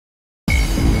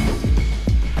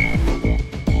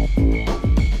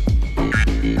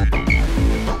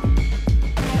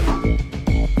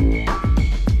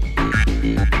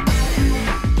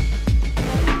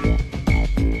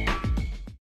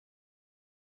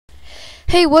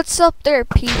Hey, what's up there,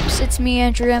 peeps? It's me,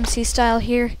 AndrewMCstyle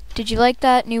here. Did you like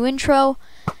that new intro?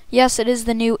 Yes, it is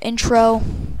the new intro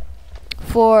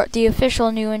for the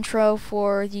official new intro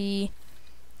for the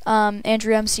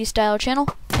AndrewMCstyle channel,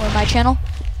 or my channel.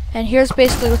 And here's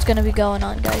basically what's going to be going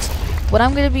on, guys. What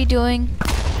I'm going to be doing,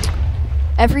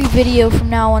 every video from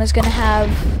now on is going to have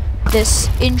this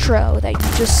intro that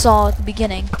you just saw at the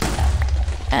beginning.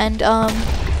 And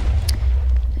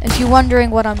if you're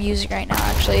wondering what I'm using right now,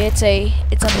 actually, it's a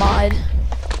mod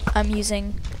I'm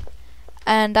using,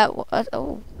 and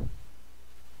oh,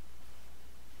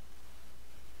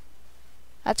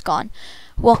 that's gone.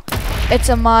 Well, it's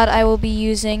a mod I will be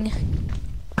using.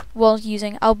 I'll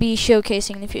be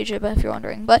showcasing in the future, but if you're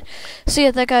wondering. But so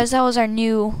yeah, guys, that was our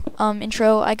new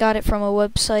intro. I got it from a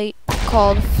website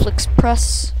called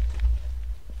FlixPress,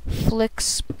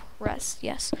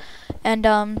 yes, and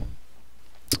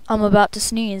I'm about to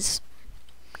sneeze.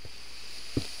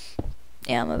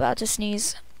 Yeah, I'm about to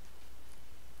sneeze.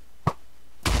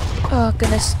 Oh,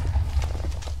 goodness.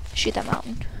 Shoot that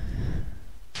mountain.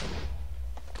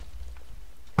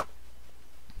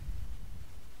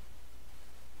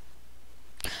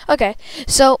 Okay,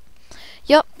 so,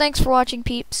 yep, thanks for watching,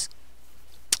 peeps.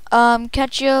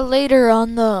 Catch you later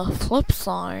on the flip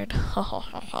side.